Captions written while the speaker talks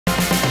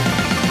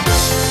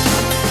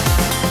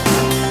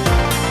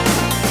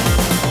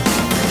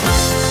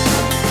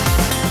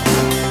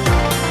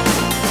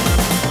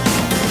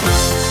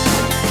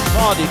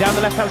Vardy down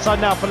the left-hand side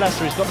now for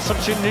Leicester. He's got the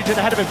substitute Nugent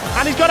ahead of him,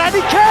 and he's got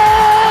Andy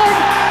King!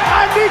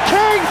 Andy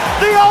King,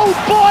 the old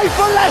boy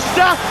for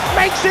Leicester,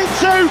 makes it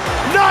 2.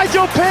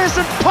 Nigel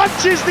Pearson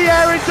punches the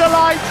air in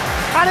delight,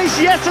 and it's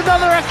yet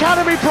another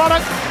academy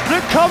product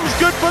that comes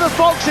good for the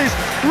Foxes.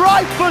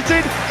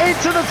 Right-footed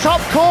into the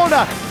top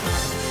corner.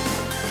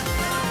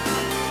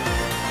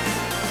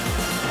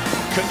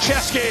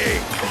 Konchesky,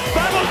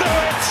 that'll do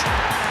it!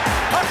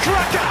 A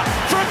cracker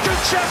from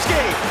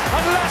Konchesky,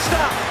 and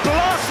Leicester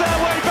blast their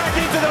way back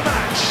into the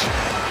match.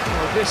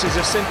 Well, this is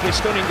a simply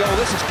stunning goal.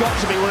 This has got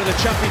to be one of the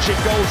championship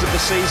goals of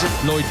the season.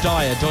 Lloyd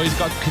Dyer, Doy's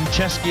got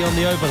Konchesky on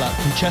the overlap.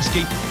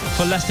 Konchesky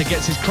for Leicester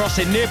gets his cross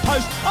in near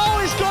post. Oh,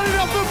 he's got it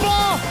off the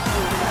bar!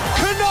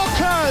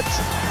 Knockert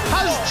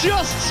has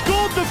just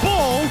scored the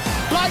ball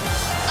like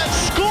a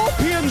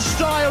scorpion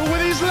style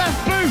with his left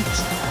boot.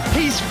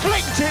 He's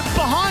flicked it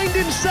behind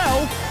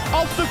himself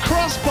off the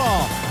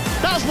crossbar.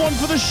 That's one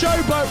for the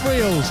showboat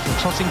reels.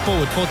 Trotting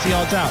forward, 40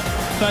 yards out,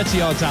 30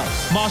 yards out.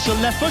 Marshall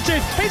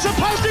left-footed, hits a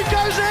post, it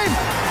goes in!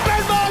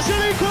 Ben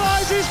Marshall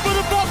equalises for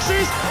the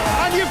Foxes,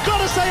 and you've got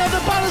to say on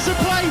the balance of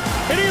play,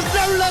 it is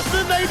no less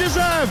than they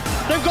deserve.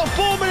 They've got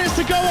 4 minutes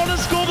to go on and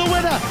score the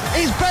winner.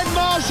 It's Ben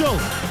Marshall.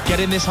 Get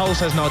in this hole,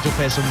 says Nigel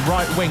Pearson.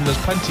 Right wing,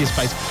 there's plenty of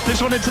space.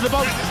 This one into the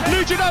box.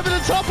 Nugent over the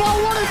top. Oh,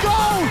 what a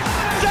goal!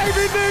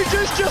 David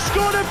Nugent's just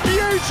scored a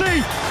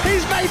beauty.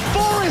 He's made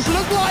Forest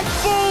look like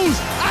fools.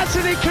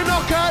 Anthony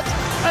Knockert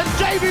and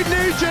David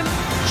Nugent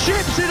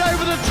chips it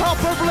over the top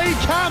of Lee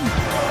Camp.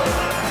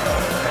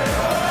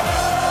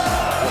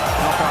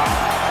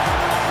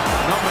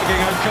 Not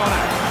making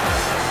O'Connor.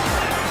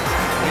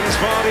 Here's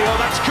Vardy, oh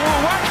that's cool,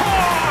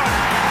 Waghorn!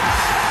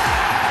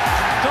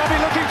 Derby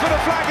looking for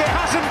the flag, it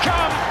hasn't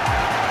come.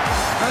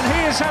 And he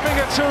is having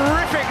a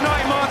terrific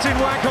night, Martin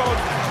Waghorn.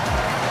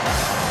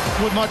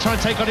 Wood might try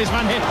and take on his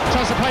man here.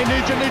 Tries to play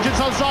Nugent. Nugent's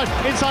onside.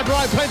 Inside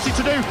right, plenty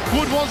to do.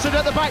 Wood wants it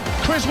at the back.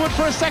 Chris Wood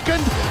for a second.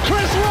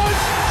 Chris Wood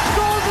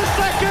scores a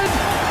second.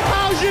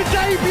 How's your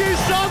debut,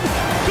 son?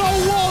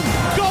 Goal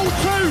 1, goal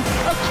 2.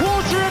 A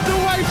quarter of the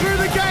way through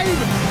the game.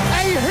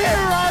 A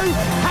hero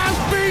has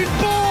been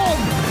born.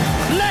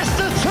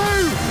 Leicester 2,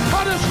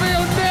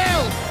 Huddersfield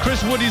 0.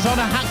 Chris Wood is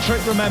on a hat-trick,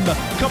 remember.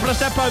 Couple of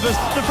step-overs.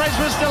 The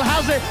Frenchman still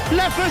has it.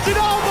 Left-footed.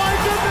 Oh, my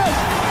goodness.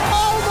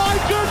 Oh, my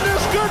goodness.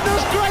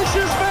 Goodness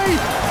gracious me.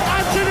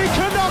 Anthony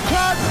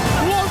Knockert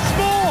once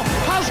more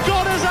has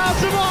got us out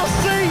of our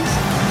seats.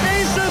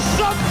 It's a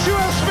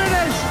sumptuous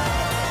finish.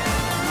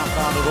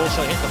 Knockert had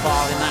also hit the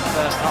bar in that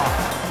first half.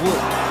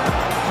 Wood.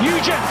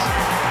 Nugent.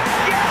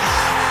 Yes!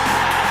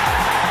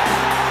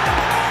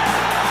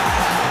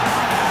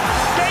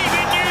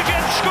 David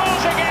Nugent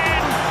scores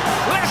again.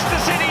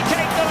 Leicester City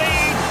take the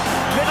lead.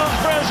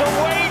 Middlesbrough's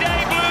away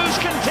day blues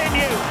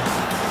continue.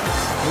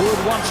 Wood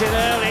wants it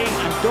early,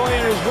 and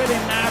Dyer is with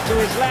him now to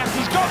his left.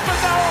 He's got the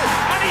goal,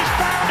 and he's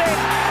found it.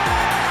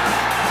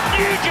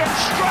 Nugent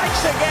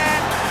strikes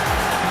again.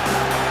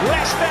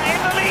 Leicester in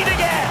the lead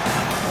again.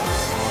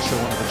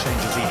 Marshall, one of the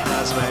changes he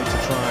has made to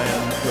try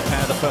and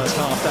repair the first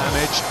half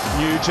damage.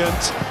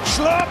 Nugent,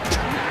 Schlupp!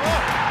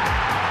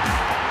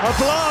 A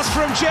blast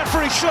from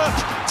Jeffrey Schlupp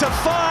to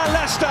fire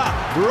Leicester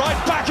right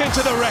back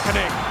into the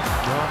reckoning.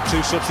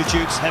 Two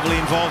substitutes heavily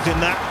involved in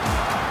that.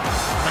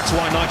 That's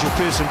why Nigel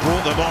Pearson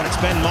brought them on. It's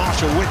Ben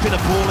Marshall whipping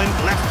a ball in,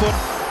 left foot,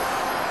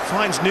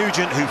 finds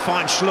Nugent, who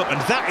finds Schlupp, and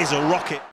that is a rocket.